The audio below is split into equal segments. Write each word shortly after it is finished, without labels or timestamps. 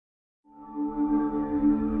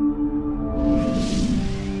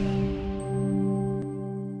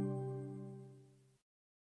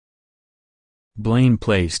Blame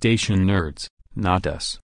PlayStation nerds, not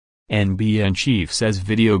us. NBN chief says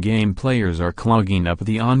video game players are clogging up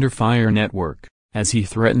the Under Fire network, as he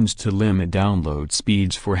threatens to limit download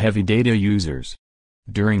speeds for heavy data users.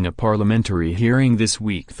 During a parliamentary hearing this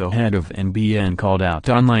week, the head of NBN called out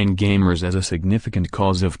online gamers as a significant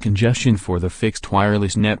cause of congestion for the fixed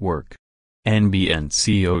wireless network. NBN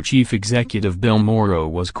CEO Chief Executive Bill Morrow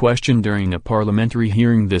was questioned during a parliamentary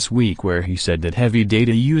hearing this week where he said that heavy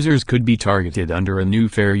data users could be targeted under a new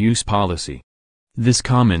fair use policy. This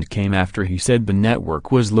comment came after he said the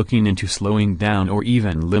network was looking into slowing down or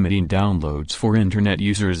even limiting downloads for internet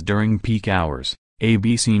users during peak hours,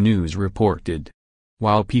 ABC News reported.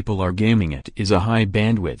 While people are gaming, it is a high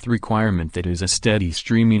bandwidth requirement that is a steady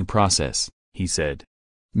streaming process, he said.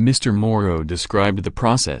 Mr. Morrow described the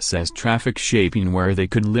process as traffic shaping, where they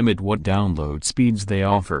could limit what download speeds they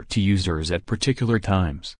offer to users at particular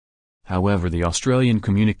times. However, the Australian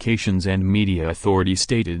Communications and Media Authority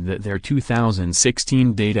stated that their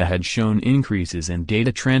 2016 data had shown increases in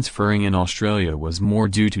data transferring in Australia was more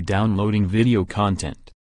due to downloading video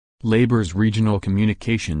content. Labor's regional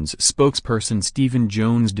communications spokesperson Stephen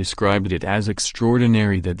Jones described it as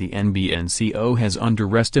extraordinary that the NBN CO has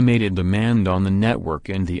underestimated demand on the network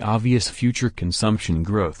and the obvious future consumption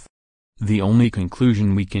growth. The only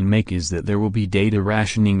conclusion we can make is that there will be data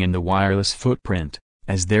rationing in the wireless footprint,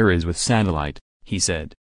 as there is with satellite, he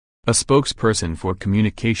said. A spokesperson for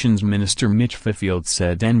Communications Minister Mitch Fifield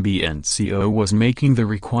said NBN CO was making the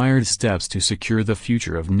required steps to secure the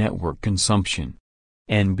future of network consumption.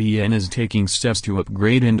 NBN is taking steps to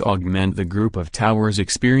upgrade and augment the group of towers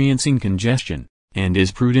experiencing congestion, and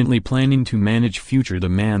is prudently planning to manage future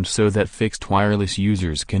demand so that fixed wireless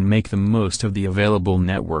users can make the most of the available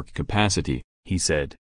network capacity, he said.